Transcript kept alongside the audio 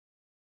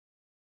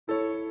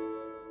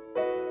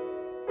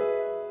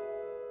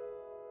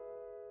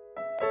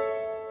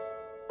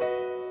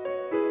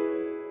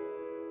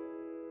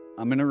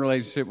I'm in a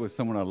relationship with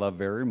someone I love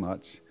very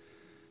much.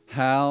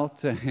 How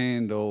to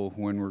handle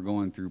when we're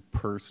going through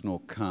personal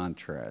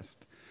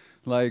contrast.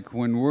 Like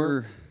when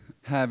we're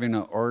having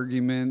an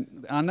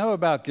argument, I know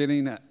about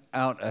getting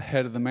out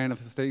ahead of the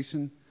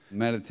manifestation,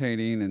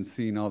 meditating and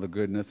seeing all the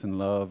goodness and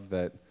love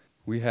that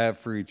we have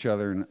for each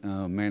other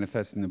and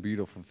manifesting the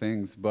beautiful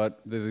things. But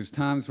there's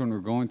times when we're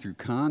going through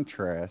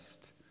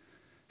contrast,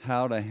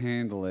 how to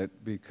handle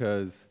it,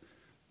 because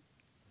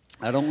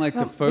I don't like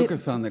to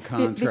focus on the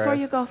contrast. Before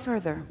you go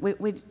further,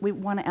 we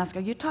want to ask, are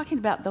you talking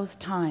about those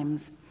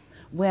times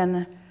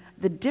when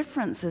the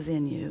differences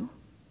in you,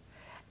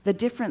 the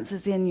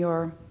differences in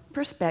your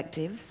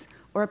perspectives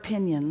or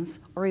opinions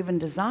or even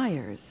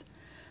desires,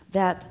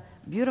 that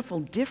beautiful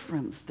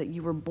difference that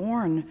you were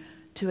born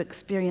to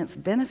experience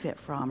benefit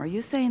from? Are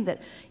you saying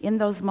that in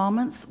those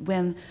moments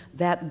when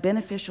that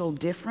beneficial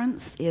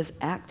difference is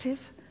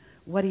active,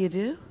 what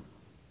do?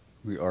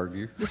 We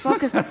argue. You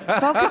focus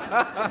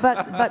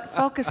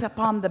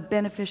upon the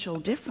beneficial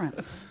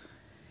difference.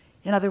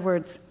 In other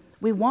words,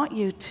 we want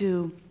you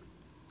to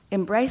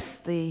embrace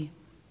the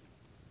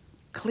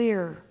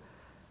clear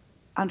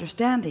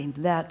understanding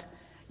that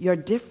your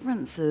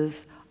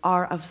differences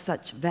are of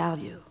such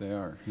value. They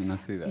are, and I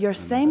see that. Your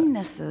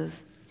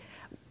samenesses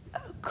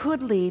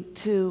could lead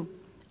to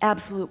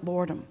absolute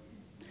boredom.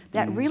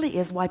 That really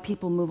is why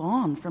people move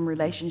on from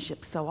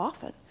relationships so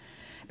often.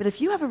 But if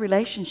you have a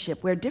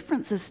relationship where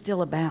differences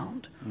still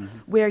abound,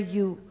 where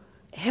you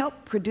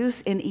help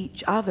produce in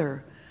each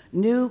other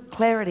new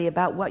clarity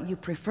about what you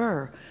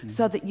prefer,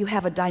 so that you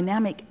have a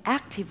dynamic,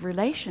 active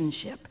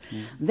relationship,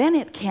 then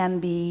it can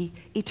be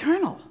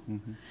eternal.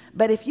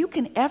 But if you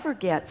can ever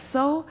get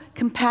so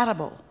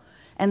compatible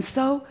and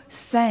so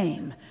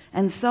same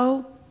and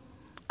so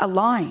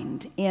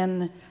aligned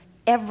in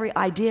every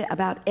idea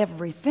about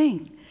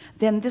everything,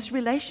 then this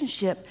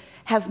relationship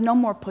has no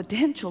more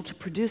potential to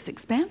produce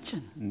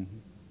expansion.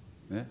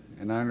 Yeah,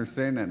 and I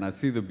understand that, and I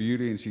see the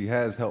beauty, and she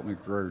has helped me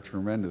grow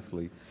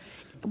tremendously.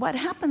 What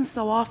happens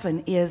so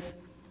often is,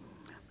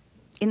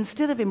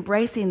 instead of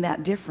embracing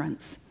that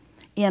difference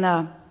in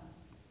a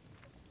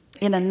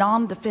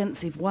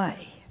non-defensive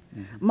way,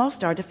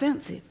 most are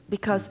defensive,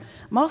 because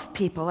most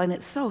people, and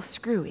it's so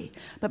screwy,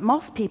 but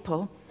most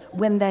people,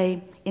 when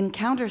they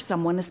encounter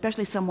someone,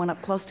 especially someone up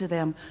close to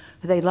them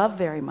who they love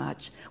very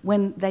much,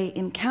 when they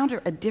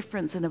encounter a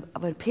difference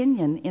of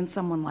opinion in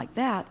someone like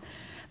that,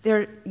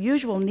 their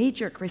usual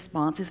knee-jerk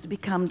response is to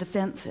become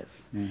defensive.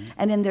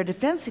 And in their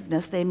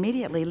defensiveness, they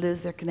immediately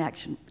lose their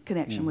connection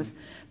with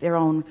their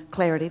own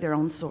clarity, their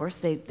own source.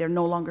 They're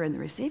no longer in the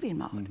receiving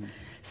mode.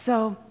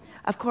 So,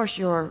 of course,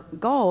 your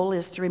goal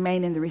is to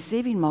remain in the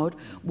receiving mode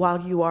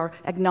while you are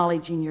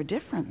acknowledging your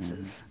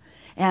differences.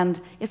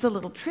 And it's a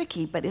little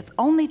tricky, but it's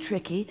only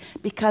tricky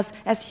because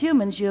as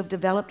humans you have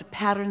developed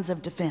patterns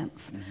of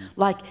defense.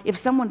 Like, if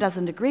someone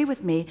doesn't agree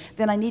with me,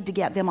 then I need to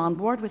get them on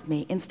board with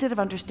me, instead of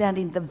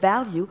understanding the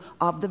value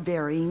of the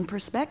varying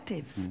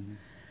perspectives.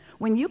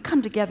 When you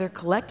come together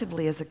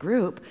collectively as a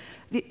group,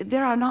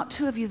 there are not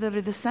two of you that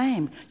are the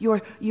same. You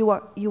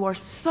are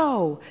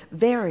so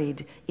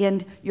varied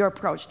in your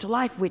approach to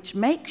life, which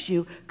makes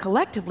you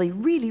collectively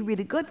really,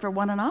 really good for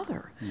one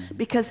another.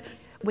 Because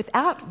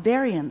without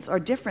variance or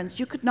difference,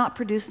 you could not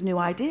produce new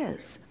ideas.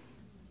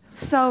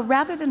 So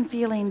rather than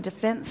feeling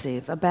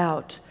defensive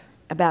about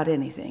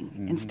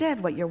anything,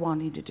 instead what you're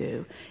wanting to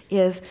do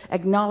is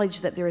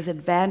acknowledge that there is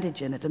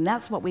advantage in it, and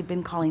that's what we've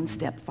been calling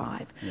step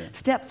 5.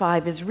 Step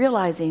 5 is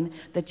realizing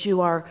that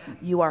you are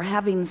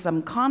having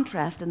some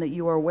contrast, and that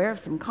you are aware of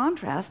some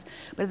contrast,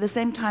 but at the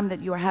same time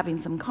that you are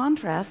having some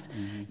contrast,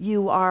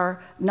 you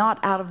are not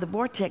out of the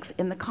vortex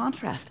in the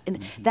contrast.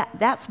 And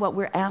that's what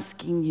we're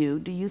asking you.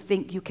 Do you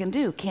think you can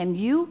do? Can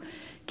you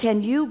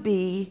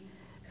be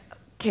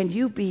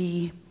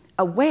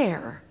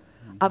aware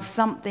of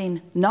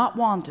something not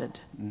wanted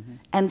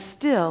and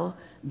still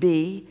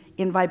be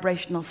in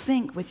vibrational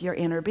sync with your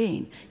inner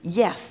being?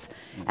 Yes.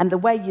 And the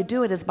way you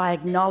do it is by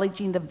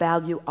acknowledging the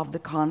value of the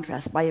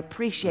contrast, by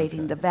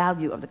appreciating the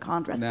value of the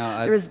contrast.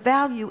 Now, there is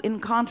value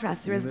in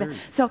contrast.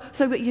 So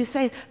what you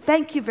say,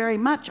 thank you very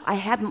much. I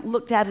hadn't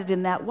looked at it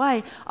in that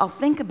way. I'll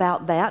think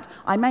about that.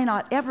 I may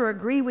not ever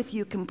agree with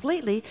you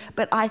completely,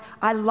 but I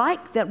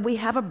like that we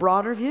have a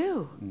broader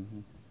view.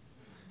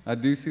 I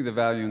do see the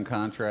value in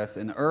contrast,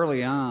 and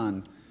early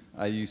on,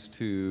 I used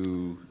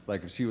to,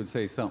 like, if she would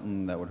say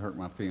something that would hurt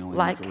my feelings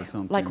or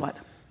something. Like what?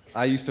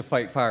 I used to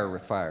fight fire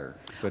with fire,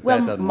 but well,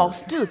 that doesn't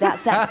most work. Do.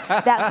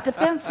 That's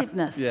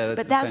defensiveness. Yeah,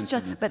 that's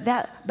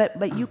defensiveness.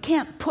 But you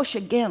can't push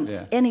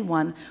against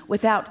anyone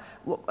without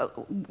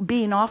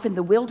being off in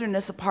the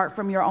wilderness apart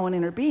from your own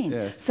inner being.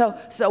 Yes.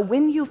 So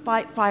when you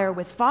fight fire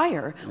with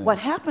fire, what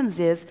happens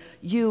is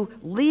you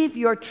leave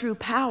your true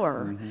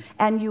power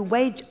and you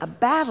wage a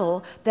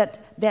battle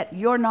that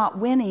you're not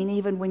winning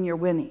even when you're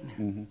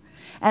winning.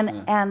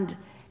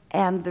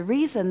 And the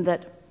reason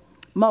that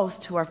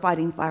most who are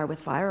fighting fire with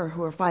fire, or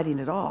who are fighting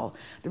at all,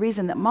 the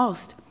reason that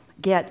most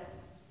get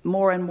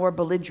more and more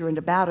belligerent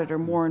about it, or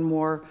more and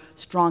more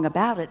strong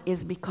about it,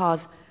 is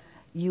because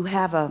you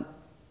have a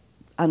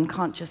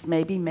unconscious,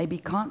 maybe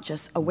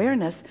conscious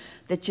awareness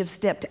that you've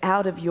stepped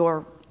out of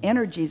your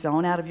energy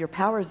zone, out of your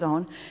power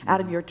zone, out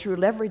of your true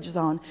leverage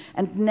zone,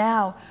 and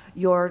now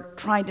you're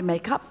trying to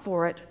make up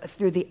for it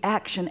through the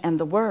action and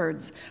the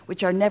words,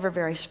 which are never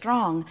very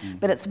strong,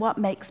 but it's what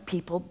makes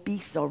people be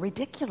so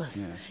ridiculous.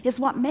 Yeah. It's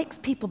what makes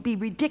people be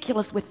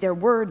ridiculous with their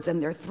words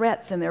and their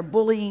threats and their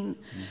bullying,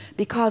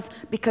 because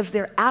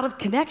they're out of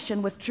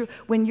connection with true.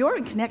 When you're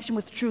in connection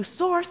with true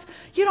source,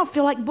 you don't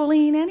feel like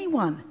bullying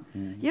anyone.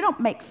 You don't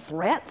make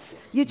threats.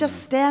 You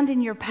just stand in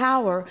your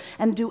power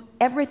and do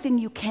everything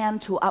you can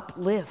to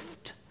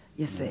uplift,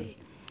 you see.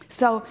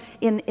 So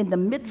in the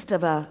midst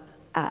of a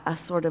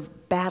sort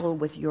of battle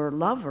with your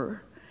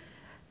lover,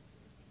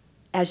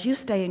 as you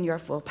stay in your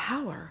full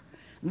power,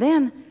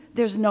 then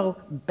there's no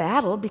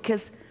battle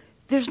because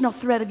there's no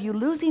threat of you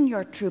losing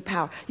your true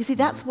power. You see,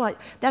 that's why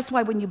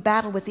when you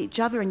battle with each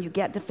other and you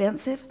get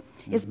defensive,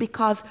 it's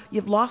because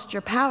you've lost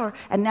your power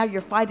and now you're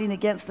fighting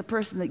against the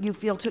person that you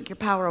feel took your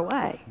power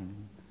away.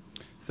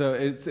 So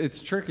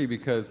it's tricky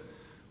because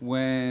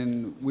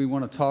when we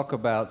want to talk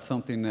about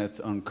something that's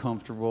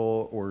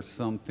uncomfortable or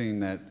something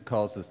that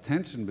causes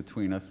tension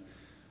between us,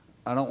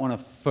 I don't want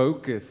to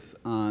focus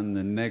on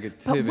the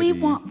negativity. But we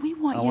want I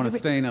you want to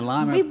stay in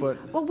alignment.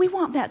 Well, we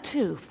want that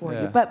too for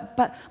Yeah. you.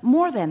 But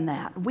more than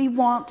that, we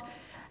want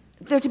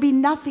there to be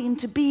nothing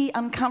to be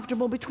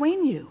uncomfortable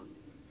between you.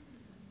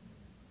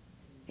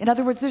 In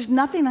other words, there's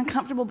nothing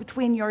uncomfortable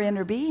between your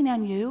inner being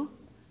and you.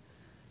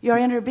 Your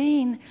inner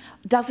being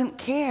doesn't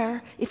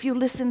care if you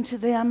listen to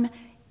them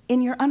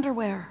in your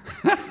underwear.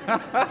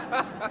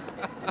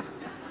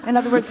 In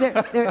other words,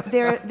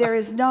 there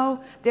is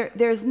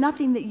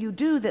nothing that you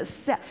do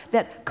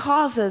that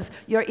causes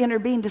your inner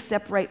being to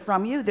separate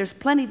from you. There's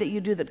plenty that you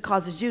do that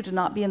causes you to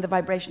not be in the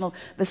vibrational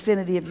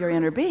vicinity of your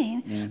inner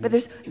being.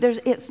 But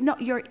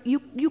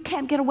you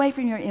can't get away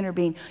from your inner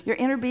being. Your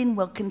inner being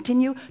will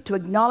continue to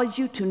acknowledge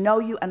you, to know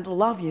you, and to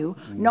love you,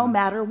 no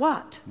matter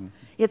what.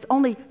 It's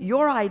only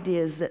your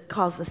ideas that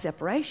cause the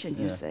separation,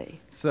 you see.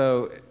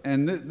 So,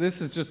 and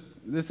this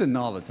isn't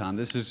all the time.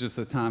 This is just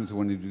the times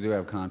when you do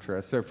have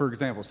contrast. So, for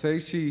example, say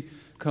she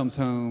comes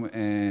home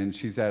and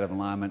she's out of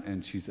alignment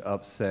and she's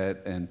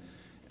upset, and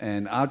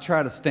I'll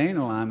try to stay in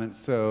alignment,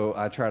 so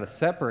I try to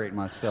separate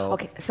myself.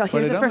 Okay, so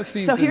here's the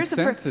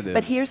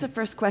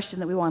first question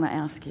that we want to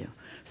ask you.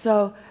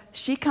 So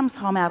she comes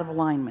home out of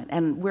alignment,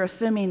 and we're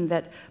assuming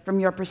that from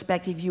your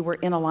perspective you were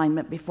in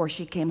alignment before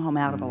she came home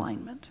out of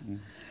alignment.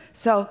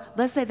 So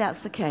let's say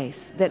that's the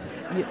case, that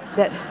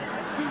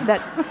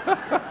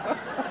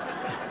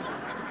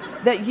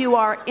you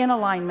are in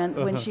alignment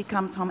when she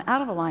comes home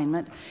out of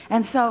alignment.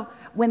 And so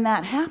when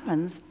that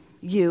happens,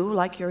 you,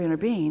 like your inner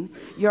being,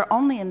 your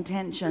only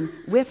intention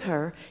with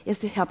her is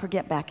to help her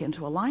get back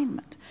into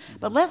alignment.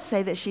 But let's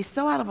say that she's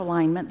so out of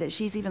alignment that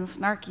she's even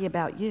snarky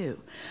about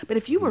you. But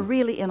if you were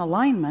really in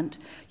alignment,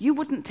 you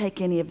wouldn't take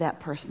any of that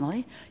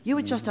personally. You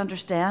would just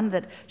understand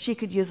that she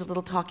could use a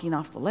little talking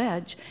off the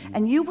ledge,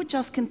 and you would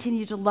just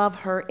continue to love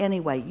her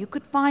anyway. You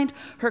could find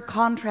her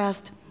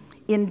contrast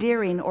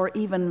endearing or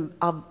even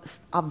of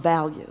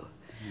value.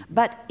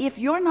 But if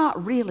you're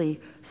not really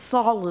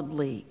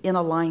solidly in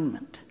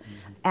alignment,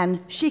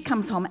 and she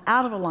comes home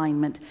out of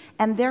alignment,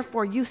 and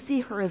therefore you see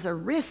her as a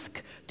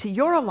risk to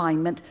your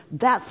alignment,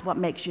 that's what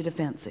makes you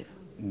defensive.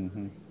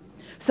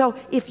 So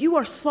if you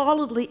are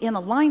solidly in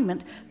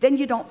alignment, then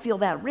you don't feel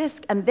that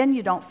risk, and then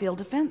you don't feel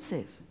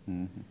defensive.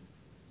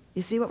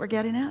 You see what we're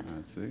getting at?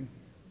 I see.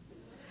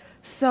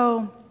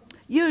 So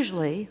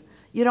usually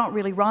you don't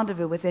really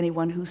rendezvous with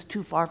anyone who's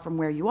too far from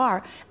where you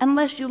are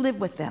unless you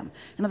live with them.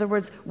 In other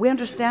words, we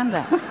understand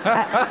that.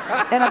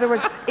 In other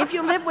words, if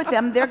you live with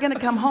them, they're going to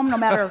come home no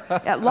matter,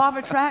 law of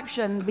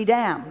attraction be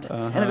damned.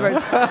 In other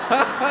words,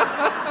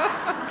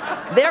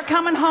 they're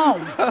coming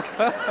home.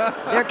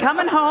 They're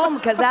coming home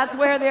because that's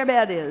where their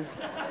bed is.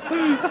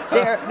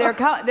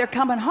 They're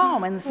coming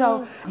home, and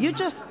so you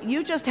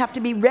just have to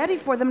be ready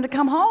for them to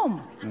come home,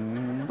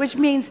 which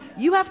means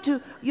you have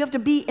to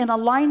be in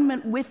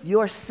alignment with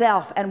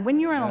yourself. And when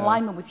you're in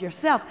alignment with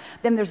yourself,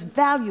 then there's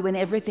value in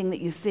everything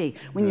that you see.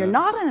 When you're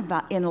not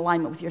in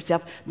alignment with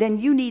yourself, then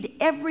you need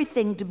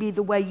everything to be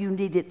the way you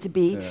need it to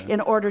be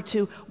in order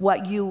to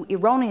what you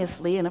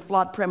erroneously, in a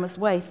flawed premise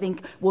way,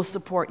 think will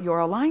support your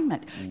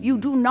alignment. You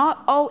do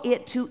not owe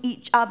it to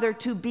each other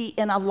to be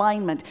in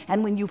alignment.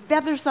 And when you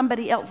feather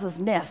somebody else's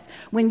nest,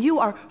 when you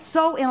are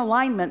so in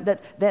alignment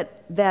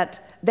that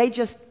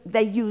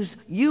they use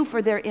you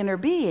for their inner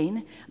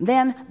being,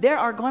 then there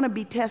are going to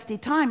be testy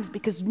times,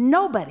 because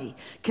nobody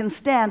can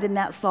stand in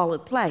that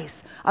solid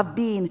place of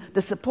being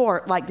the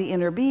support like the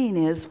inner being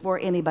is for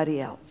anybody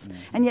else.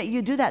 And yet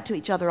you do that to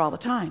each other all the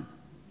time.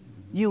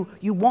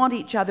 You want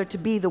each other to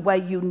be the way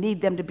you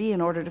need them to be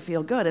in order to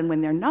feel good. And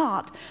when they're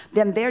not,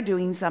 then they're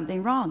doing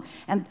something wrong.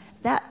 And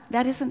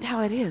that isn't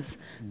how it is.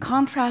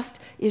 Contrast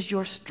is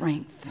your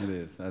strength. It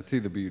is. I see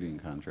the beauty in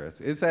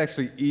contrast. It's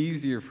actually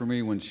easier for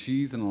me when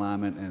she's in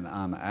alignment and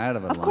I'm out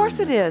of alignment. Of course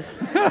it is.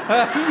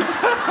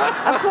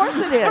 Of course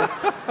it is.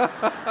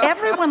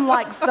 Everyone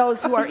likes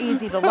those who are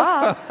easy to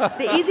love.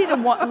 The easy to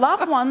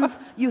love ones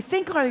you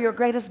think are your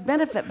greatest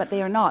benefit, but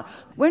they are not.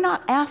 We're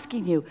not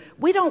asking you.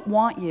 We don't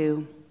want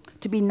you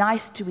to be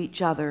nice to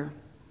each other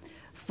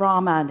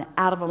from an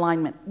out of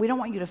alignment. We don't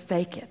want you to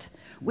fake it.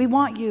 We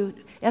want you.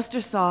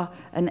 Esther saw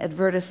an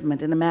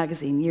advertisement in a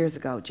magazine years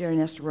ago. Jerry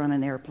and Esther were on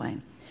an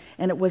airplane,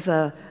 and it was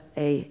a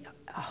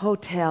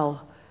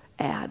hotel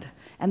ad.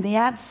 And the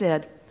ad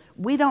said,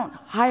 we don't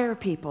hire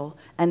people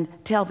and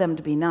tell them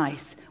to be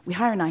nice. We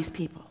hire nice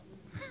people.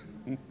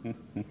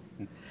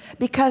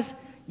 Because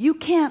you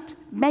can't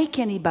make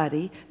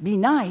anybody be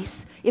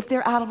nice if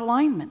they're out of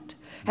alignment.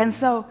 And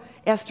so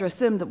Esther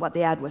assumed that what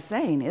the ad was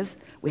saying is,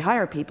 we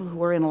hire people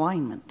who are in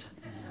alignment.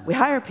 We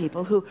hire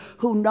people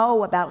who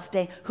know about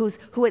staying,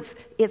 who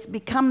it's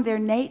become their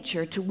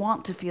nature to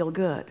want to feel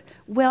good.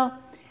 Well,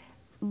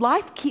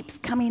 life keeps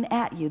coming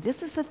at you.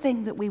 This is the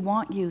thing that we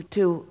want you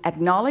to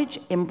acknowledge,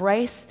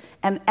 embrace,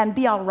 and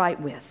be all right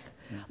with.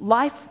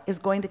 Life is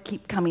going to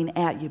keep coming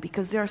at you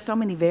because there are so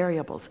many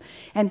variables.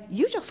 And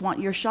you just want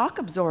your shock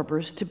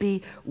absorbers to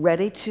be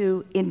ready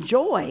to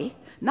enjoy,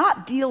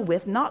 not deal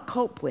with, not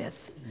cope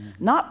with,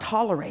 not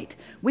tolerate.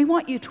 We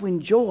want you to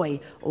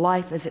enjoy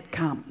life as it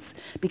comes.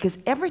 Because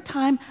every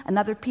time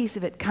another piece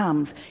of it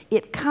comes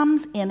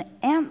in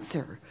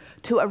answer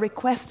to a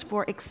request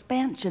for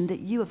expansion that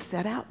you have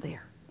set out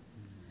there.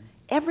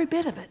 Every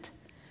bit of it.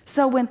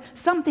 So when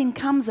something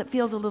comes that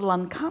feels a little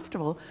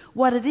uncomfortable,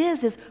 what it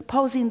is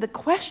posing the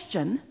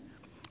question,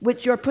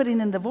 which you're putting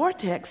in the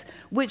vortex,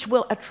 which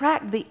will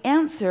attract the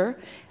answer,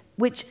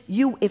 which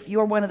you, if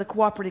you're one of the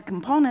cooperative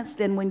components,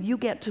 then when you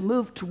get to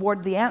move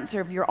toward the answer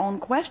of your own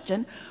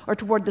question or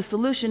toward the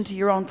solution to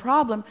your own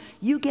problem,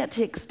 you get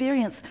to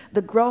experience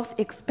the growth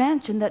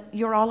expansion that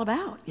you're all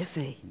about, you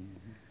see.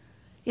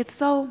 It's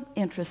so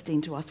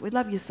interesting to us. We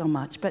love you so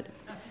much, but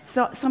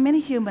so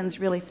many humans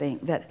really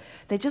think that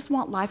they just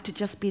want life to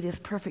just be this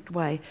perfect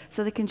way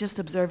so they can just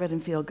observe it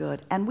and feel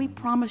good. And we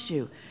promise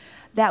you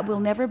that will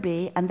never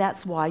be, and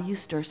that's why you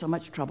stir so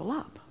much trouble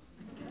up.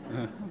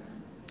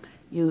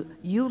 You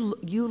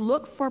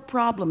look for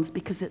problems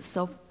because it's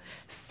so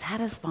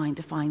satisfying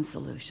to find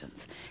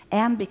solutions.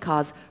 And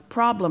because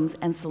problems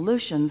and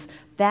solutions,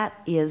 that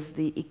is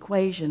the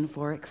equation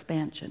for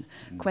expansion.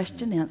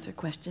 Question, answer,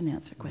 question,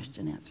 answer,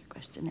 question, answer,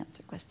 question,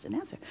 answer, question,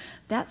 answer.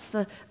 That's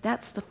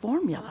the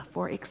formula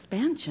for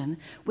expansion,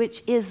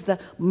 which is the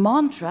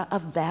mantra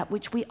of that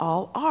which we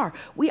all are.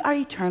 We are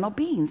eternal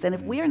beings, and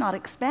if we are not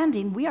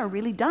expanding, we are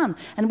really done,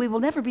 and we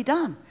will never be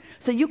done.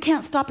 So you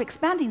can't stop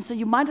expanding, so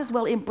you might as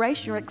well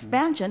embrace your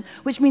expansion,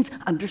 which means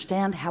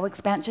understand how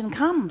expansion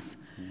comes.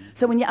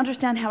 So when you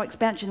understand how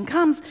expansion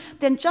comes,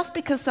 then just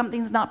because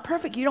something's not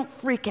perfect, you don't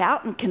freak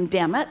out and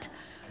condemn it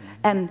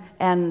and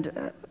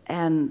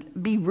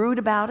be rude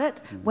about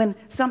it. When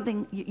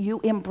something, you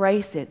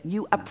embrace it,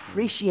 you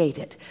appreciate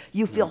it,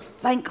 you feel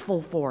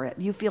thankful for it,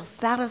 you feel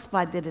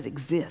satisfied that it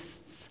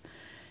exists.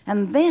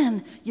 And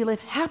then you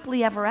live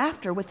happily ever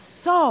after with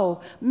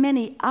so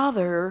many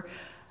others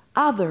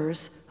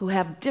who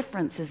have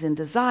differences in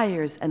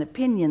desires and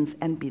opinions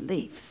and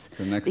beliefs.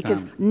 So next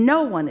because time,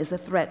 no one is a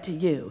threat to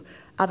you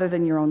other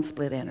than your own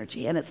split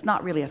energy. And it's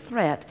not really a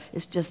threat,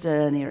 it's just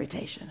an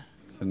irritation.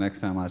 So next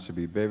time I should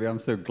be, baby, I'm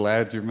so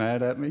glad you're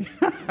mad at me.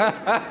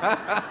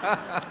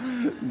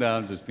 No,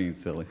 I'm just being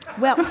silly.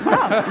 Well,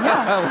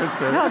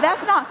 no,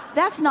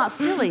 that's not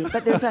silly.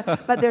 But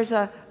there's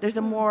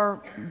a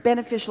more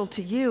beneficial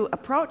to you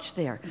approach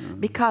there,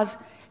 because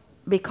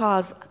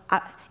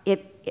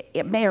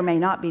it may or may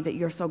not be that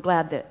you're so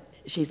glad that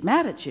she's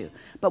mad at you.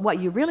 But what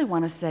you really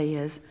want to say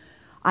is,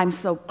 I'm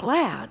so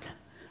glad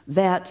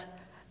that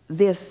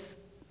this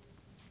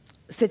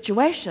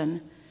situation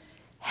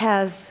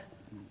has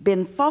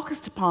been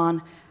focused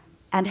upon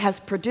and has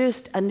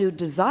produced a new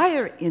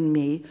desire in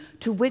me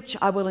to which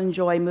I will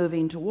enjoy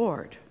moving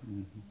toward.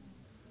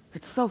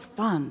 It's so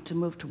fun to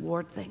move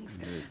toward things.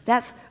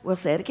 We'll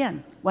say it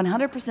again.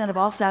 100% of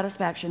all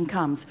satisfaction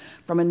comes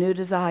from a new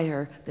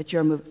desire that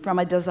you're moved from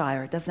a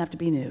desire. It doesn't have to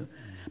be new.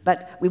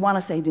 But we want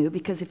to say new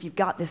because if you've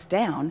got this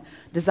down,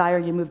 desire,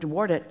 you move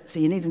toward it, so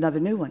you need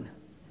another new one.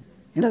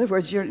 In other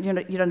words, you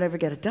don't ever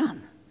get it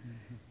done.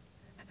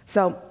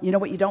 So you know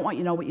what you don't want,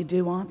 you know what you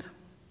do want.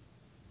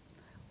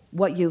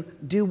 What you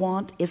do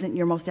want isn't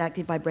your most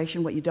active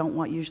vibration. What you don't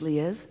want usually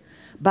is.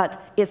 But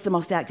it's the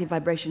most active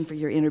vibration for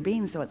your inner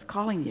being, so it's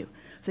calling you.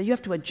 So you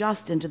have to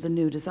adjust into the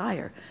new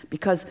desire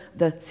because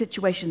the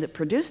situation that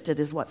produced it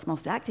is what's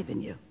most active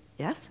in you.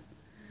 Yes?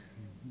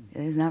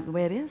 Isn't that the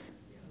way it is?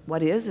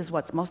 What is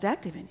what's most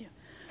active in you.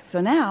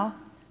 So now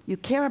you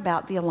care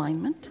about the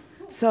alignment,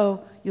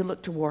 so you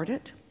look toward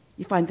it.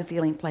 You find the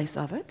feeling place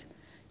of it.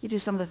 you do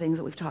some of the things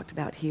that we've talked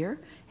about here,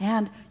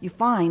 and you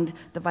find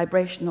the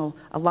vibrational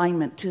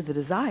alignment to the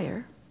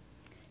desire,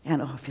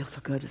 and oh, it feels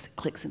so good as it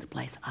clicks into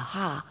place.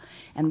 Aha.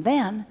 And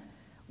then,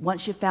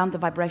 once you've found the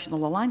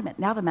vibrational alignment,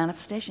 now the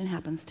manifestation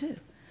happens too.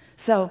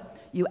 So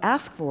you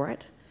ask for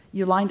it,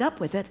 you lined up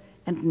with it,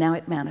 and now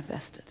it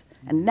manifested.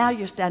 And now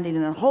you're standing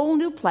in a whole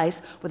new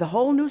place with a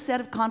whole new set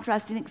of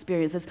contrasting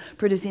experiences,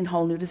 producing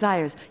whole new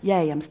desires.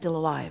 Yay, I'm still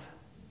alive.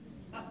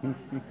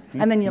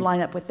 And then you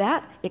line up with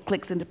that, it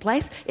clicks into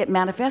place, it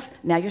manifests,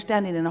 now you're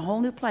standing in a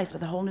whole new place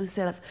with a whole new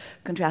set of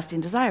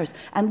contrasting desires.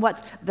 And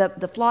what's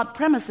the flawed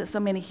premise that so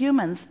many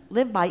humans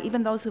live by,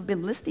 even those who've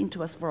been listening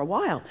to us for a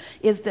while,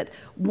 is that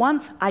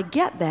once I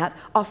get that,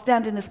 I'll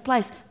stand in this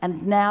place,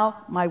 and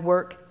now my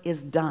work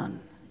is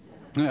done.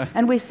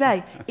 And we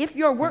say, if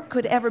your work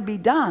could ever be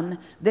done,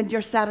 then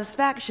your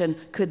satisfaction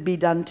could be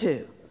done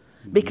too.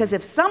 Because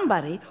if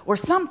somebody or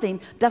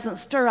something doesn't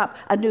stir up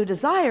a new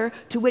desire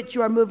to which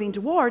you are moving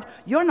toward,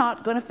 you're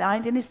not going to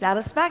find any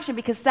satisfaction,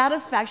 because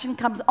satisfaction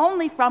comes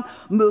only from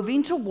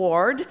moving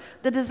toward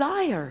the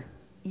desire.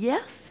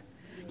 Yes?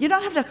 You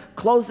don't have to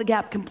close the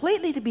gap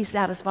completely to be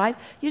satisfied.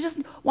 You just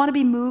want to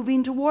be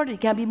moving toward it. You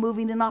can't be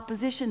moving in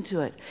opposition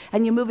to it.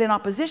 And you move in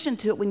opposition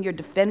to it when you're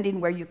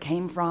defending where you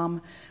came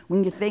from,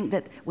 when you think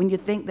that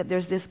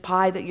there's this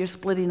pie that you're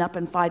splitting up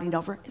and fighting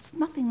over. It's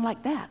nothing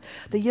like that.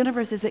 The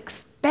universe is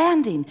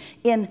expanding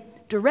in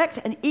direct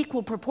and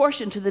equal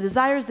proportion to the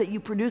desires that you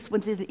produce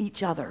within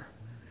each other.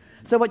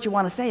 So what you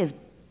want to say is,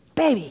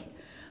 baby,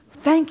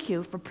 thank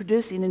you for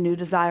producing a new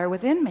desire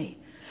within me.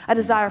 A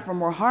desire for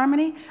more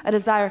harmony, a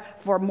desire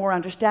for more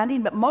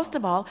understanding, but most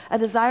of all, a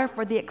desire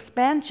for the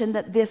expansion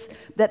that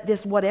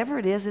this whatever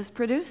it is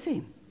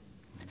producing.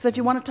 So if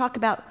you want to talk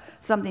about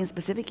something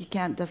specific, you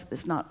can't,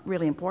 it's not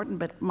really important,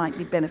 but might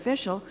be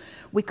beneficial.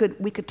 We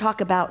could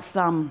talk about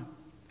some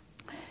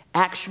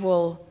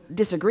actual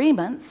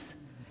disagreements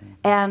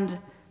and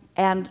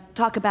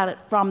talk about it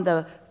from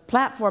the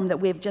platform that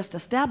we've just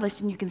established,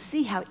 and you can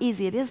see how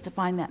easy it is to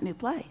find that new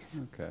place.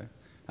 Okay.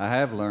 I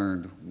have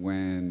learned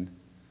when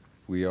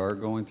we are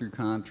going through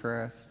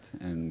contrast,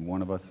 and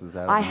one of us is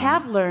out of I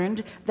have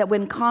learned that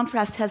when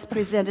contrast has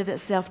presented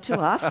itself to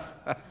us,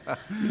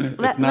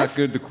 it's not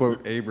good to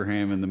quote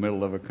Abraham in the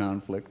middle of a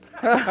conflict.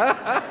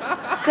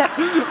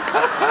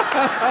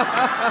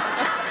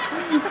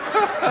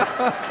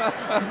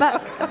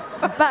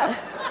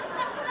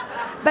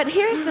 But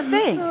here's the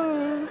thing.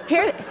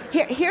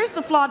 Here's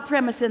the flawed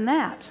premise in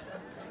that.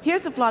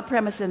 Here's the flawed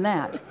premise in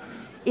that.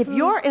 If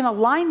you're in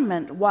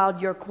alignment while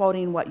you're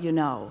quoting what you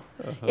know,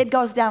 it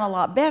goes down a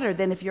lot better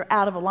than if you're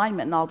out of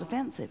alignment and all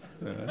defensive.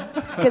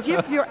 Because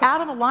if you're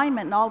out of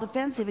alignment and all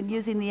defensive and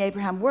using the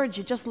Abraham words,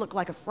 you just look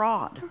like a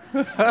fraud.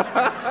 And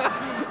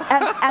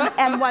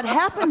what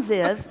happens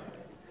is,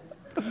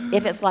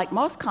 if it's like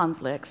most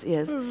conflicts,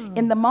 is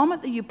in the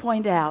moment that you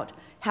point out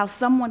how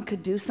someone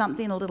could do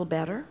something a little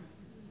better,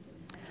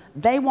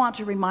 they want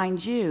to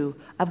remind you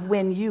of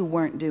when you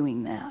weren't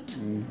doing that.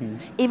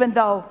 Even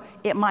though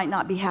it might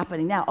not be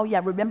happening now. Oh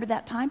yeah, remember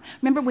that time?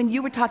 Remember when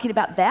you were talking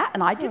about that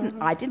and I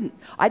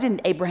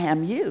didn't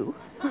Abraham you.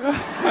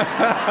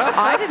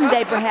 I didn't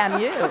Abraham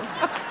you.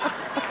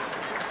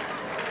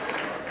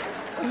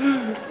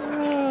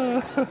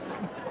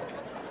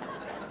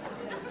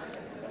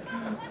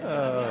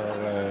 Oh,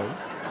 man.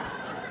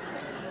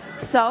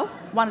 So,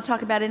 want to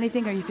talk about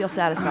anything, or you feel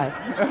satisfied?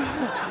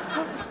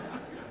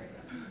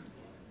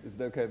 Is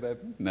it okay, babe?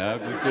 No, I'm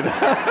just kidding.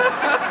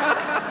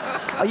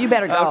 Oh, you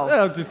better go.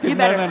 I'm just kidding. You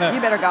better, No.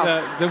 You better go.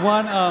 The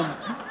one,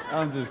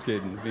 I'm just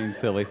kidding, being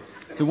silly.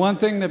 The one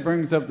thing that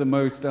brings up the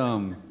most,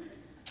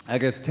 I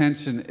guess,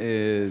 tension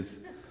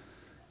is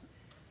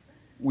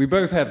we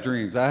both have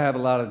dreams. I have a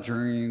lot of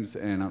dreams,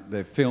 and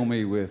they fill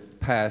me with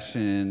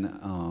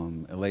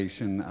passion,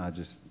 elation. I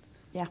just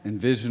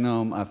envision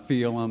them, I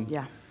feel them.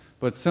 Yeah.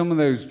 But some of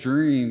those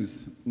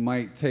dreams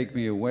might take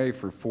me away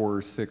for 4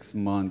 or 6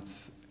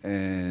 months,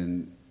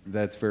 and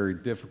that's very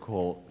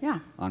difficult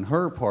on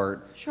her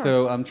part. Sure.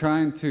 So I'm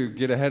trying to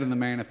get ahead of the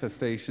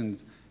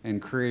manifestations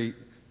and create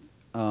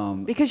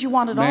because you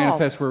want it all.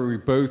 Manifest where we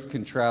both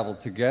can travel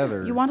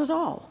together. You want it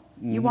all.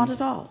 You want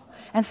it all.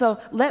 And so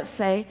let's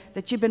say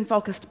that you've been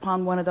focused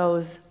upon one of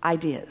those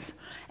ideas,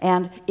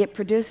 and it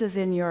produces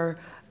in your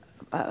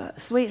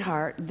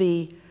sweetheart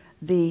the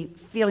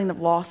feeling of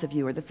loss of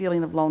you, or the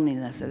feeling of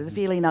loneliness, or the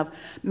feeling of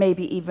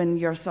maybe even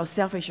you're so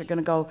selfish you're going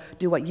to go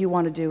do what you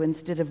want to do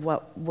instead of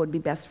what would be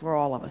best for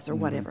all of us, or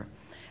whatever.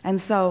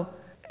 And so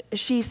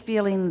she's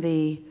feeling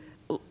the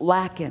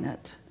lack in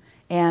it,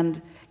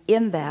 and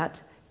in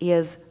that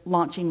is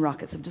launching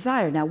rockets of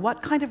desire. Now,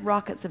 what kind of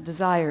rockets of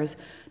desires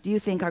do you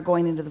think are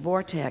going into the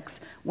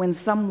vortex when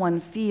someone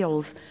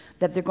feels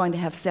that they're going to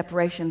have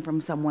separation from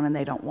someone and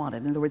they don't want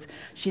it? In other words,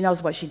 she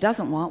knows what she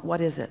doesn't want.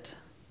 What is it?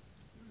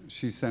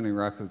 She's sending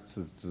rockets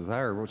of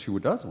desire, what she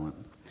does want.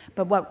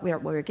 But what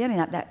we're getting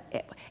at,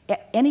 that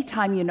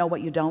anytime you know what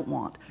you don't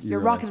want,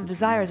 your rocket of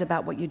desire is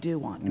about what you do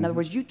want. In other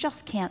words, you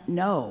just can't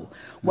know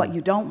what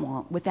you don't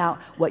want without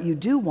what you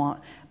do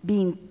want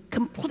being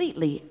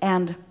completely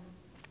and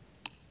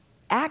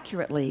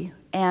accurately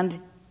and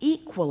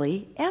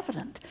equally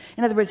evident.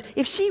 In other words,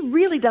 if she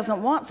really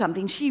doesn't want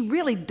something, she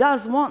really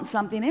does want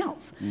something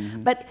else.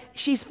 But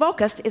she's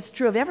focused, it's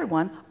true of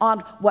everyone,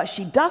 on what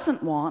she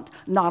doesn't want,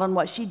 not on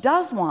what she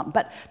does want.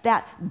 But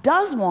that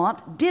does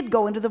want did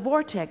go into the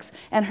vortex,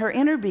 and her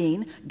inner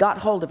being got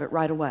hold of it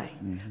right away.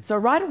 So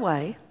right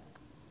away,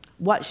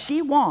 what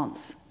she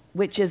wants,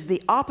 which is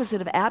the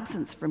opposite of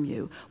absence from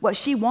you, what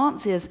she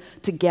wants is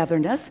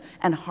togetherness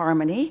and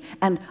harmony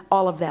and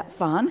all of that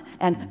fun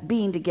and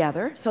being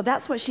together. So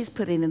that's what she's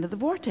putting into the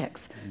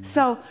vortex.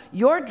 So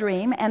your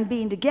dream and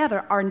being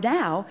together are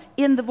now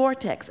in the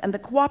vortex, and the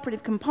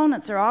cooperative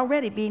components are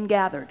already being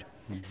gathered.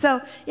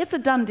 So it's a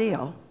done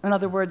deal. In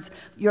other words,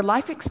 your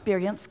life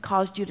experience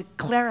caused you to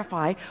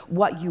clarify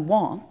what you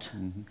want,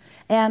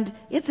 and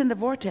it's in the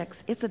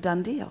vortex. It's a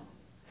done deal.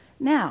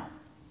 Now,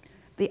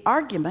 the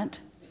argument,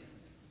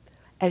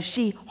 as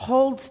she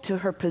holds to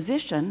her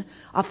position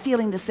of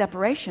feeling the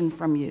separation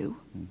from you,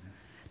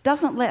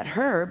 doesn't let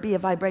her be a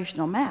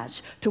vibrational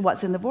match to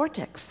what's in the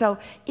vortex. So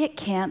it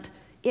can't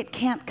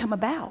come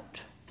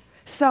about.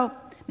 So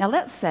now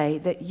let's say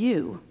that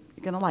you're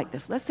going to like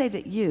this. Let's say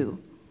that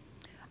you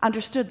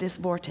understood this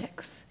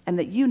vortex, and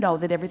that you know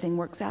that everything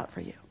works out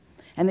for you,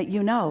 and that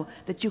you know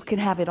that you can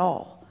have it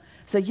all.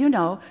 So you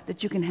know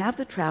that you can have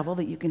the travel,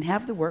 that you can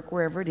have the work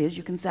wherever it is,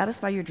 you can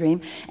satisfy your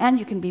dream, and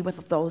you can be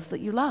with those that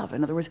you love.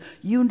 In other words,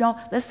 you know,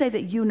 let's say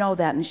that you know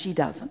that and she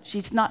doesn't.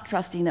 She's not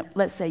trusting it.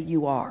 Let's say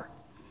you are.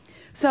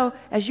 So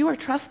as you are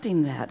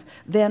trusting that,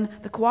 then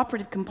the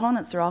cooperative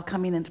components are all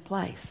coming into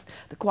place.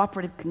 The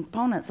cooperative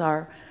components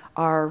are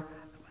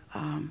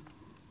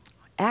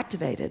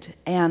activated,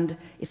 and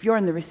if you're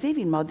in the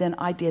receiving mode, then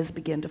ideas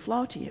begin to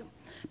flow to you.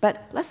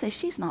 But let's say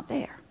she's not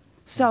there.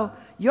 So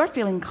you're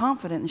feeling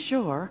confident and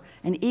sure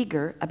and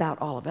eager about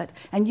all of it,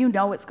 and you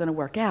know it's going to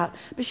work out,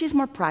 but she's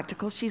more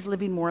practical. She's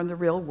living more in the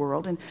real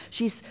world, and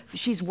she's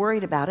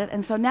worried about it,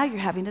 and so now you're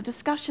having a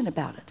discussion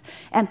about it.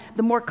 And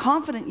the more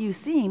confident you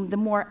seem, the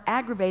more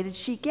aggravated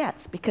she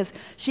gets, because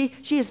she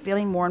is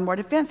feeling more and more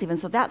defensive, and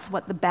so that's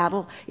what the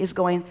battle is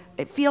going,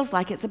 it feels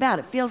like it's about.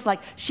 It feels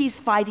like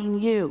she's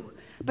fighting you.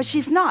 But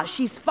she's not.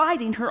 She's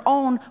fighting her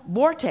own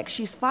vortex.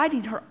 She's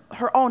fighting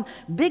her own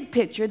big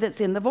picture that's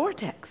in the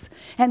vortex.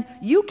 And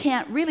you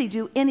can't really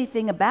do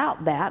anything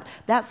about that.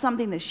 That's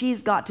something that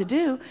she's got to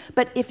do.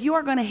 But if you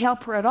are going to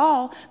help her at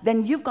all,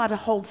 then you've got to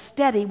hold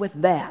steady with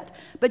that.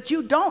 But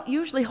you don't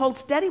usually hold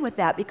steady with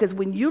that, because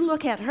when you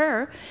look at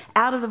her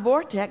out of the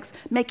vortex,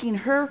 making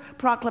her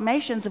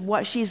proclamations of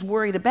what she's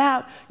worried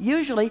about,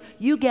 usually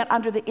you get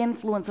under the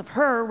influence of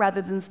her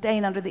rather than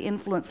staying under the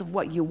influence of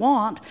what you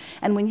want.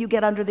 And when you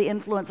get under the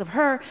influence of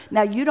her,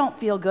 now you don't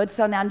feel good,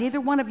 so now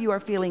neither one of you are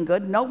feeling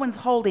good. No one's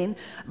holding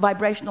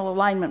vibrational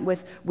alignment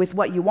with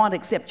what you want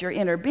except your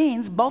inner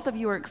beings. Both of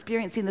you are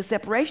experiencing the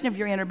separation of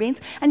your inner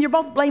beings, and you're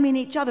both blaming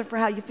each other for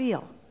how you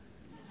feel.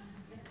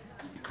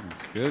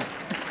 Good.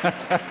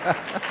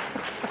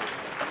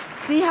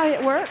 See how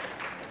it works?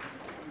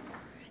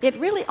 It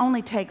really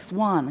only takes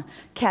one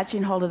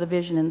catching hold of the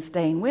vision and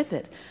staying with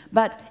it.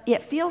 But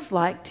it feels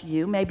like to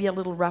you maybe a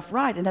little rough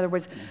ride. In other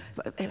words,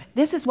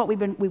 this is what we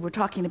were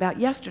talking about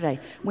yesterday.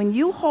 When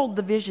you hold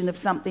the vision of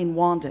something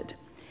wanted,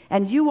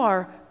 and you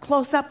are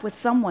close up with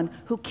someone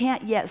who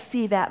can't yet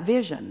see that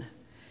vision,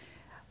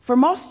 for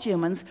most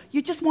humans,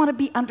 you just want to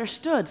be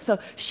understood. So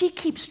she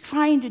keeps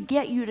trying to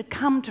get you to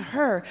come to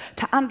her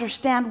to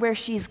understand where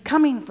she's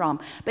coming from.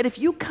 But if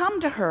you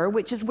come to her,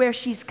 which is where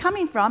she's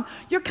coming from,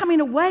 you're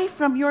coming away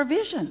from your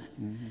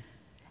vision.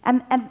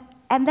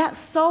 And that's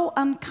so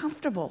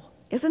uncomfortable.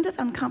 Isn't it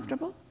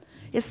uncomfortable?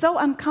 It's so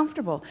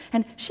uncomfortable.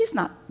 And she's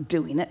not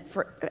doing it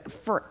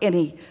for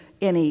any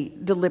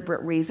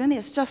deliberate reason.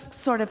 It's just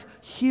sort of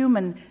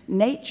human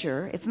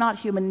nature. It's not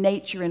human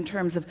nature in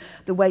terms of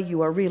the way you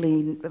are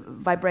really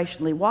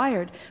vibrationally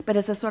wired, but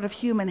it's a sort of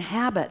human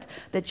habit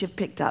that you've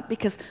picked up,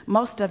 because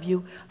most of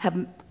you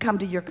have come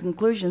to your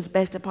conclusions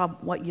based upon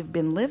what you've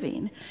been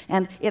living.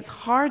 And it's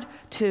hard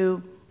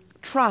to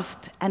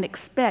trust and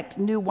expect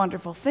new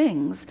wonderful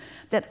things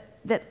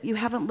that you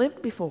haven't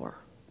lived before.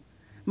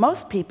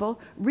 Most people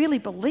really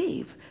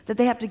believe that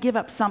they have to give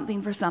up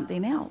something for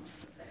something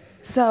else.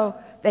 So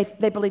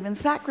they believe in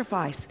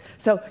sacrifice.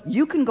 So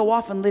you can go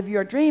off and live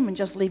your dream and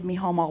just leave me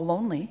home all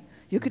lonely.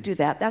 You could do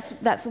that.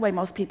 That's the way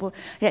most people.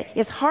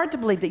 It's hard to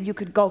believe that you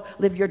could go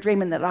live your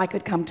dream and that I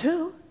could come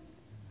too,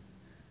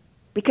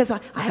 because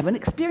I haven't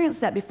experienced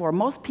that before.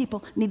 Most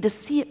people need to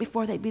see it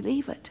before they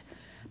believe it.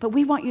 But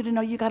we want you to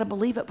know you got to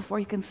believe it before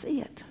you can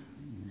see it.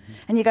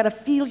 And you got to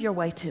feel your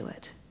way to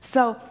it.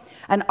 So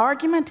an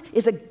argument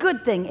is a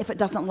good thing if it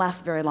doesn't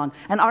last very long.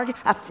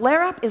 A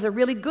flare-up is a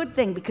really good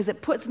thing because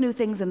it puts new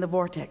things in the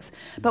vortex.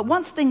 But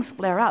once things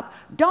flare up,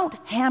 don't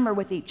hammer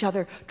with each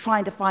other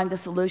trying to find a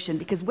solution,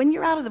 because when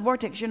you're out of the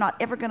vortex, you're not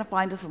ever going to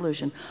find a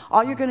solution.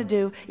 All you're going to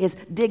do is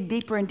dig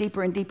deeper and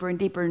deeper and deeper and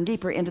deeper and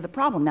deeper into the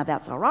problem. Now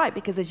that's all right,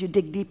 because as you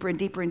dig deeper and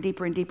deeper and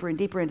deeper and deeper and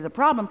deeper into the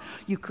problem,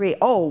 you create,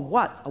 oh,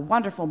 what a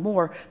wonderful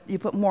more. You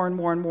put more and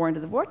more and more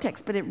into the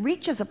vortex. But it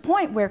reaches a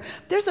point where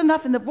there's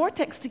enough in the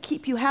vortex to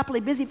keep you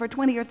happily busy for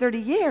 20 or 30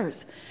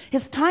 years.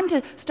 It's time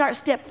to start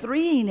step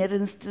 3ing it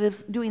instead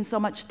of doing so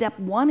much step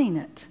 1ing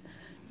it.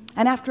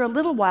 And after a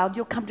little while,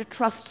 you'll come to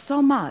trust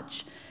so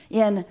much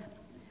in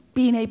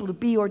being able to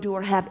be or do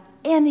or have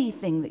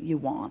anything that you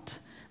want,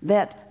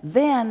 that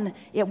then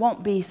it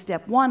won't be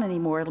step 1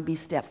 anymore, it'll be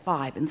step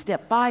 5. And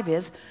step 5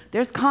 is,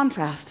 there's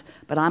contrast,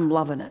 but I'm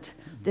loving it.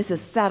 This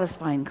is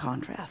satisfying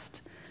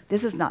contrast.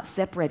 This is not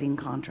separating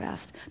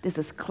contrast. This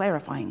is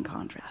clarifying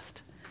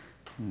contrast.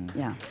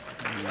 Yeah.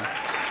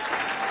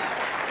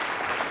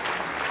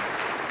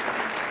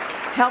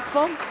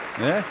 Helpful?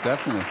 Yeah,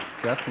 definitely,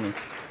 definitely.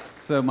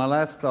 So my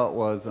last thought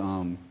was,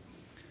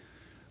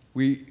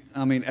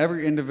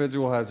 every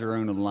individual has their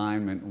own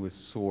alignment with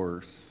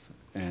Source,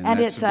 and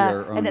it's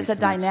a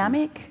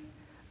dynamic,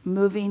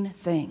 moving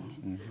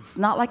thing. It's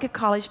not like a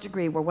college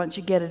degree where once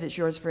you get it, it's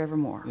yours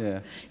forevermore.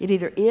 Yeah. It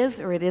either is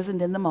or it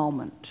isn't in the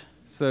moment.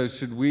 So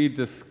should we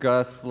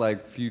discuss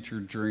like future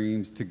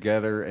dreams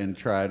together and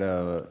try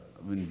to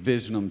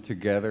envision them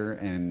together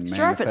and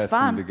manifest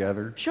them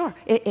together? Sure.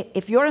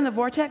 If you're in the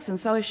vortex and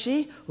so is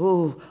she,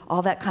 ooh,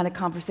 all that kind of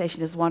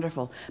conversation is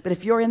wonderful. But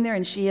if you're in there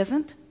and she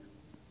isn't,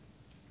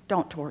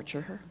 don't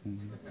torture her.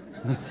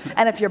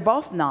 And if you're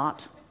both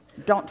not,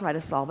 don't try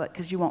to solve it,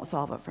 because you won't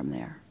solve it from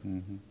there.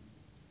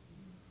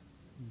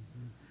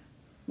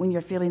 When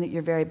you're feeling at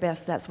your very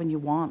best, that's when you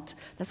want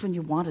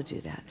to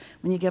do that.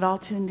 When you get all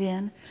tuned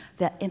in,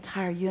 that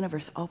entire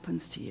universe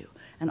opens to you,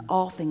 and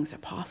all things are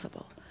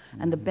possible.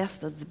 And the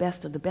best of the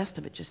best of the best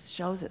of it just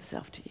shows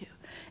itself to you.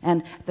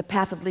 And the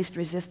path of least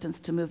resistance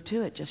to move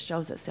to it just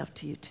shows itself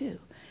to you too.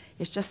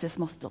 It's just this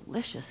most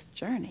delicious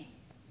journey.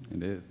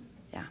 It is.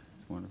 Yeah.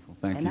 It's wonderful.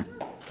 Thank you.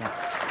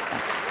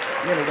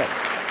 Yeah. Really good.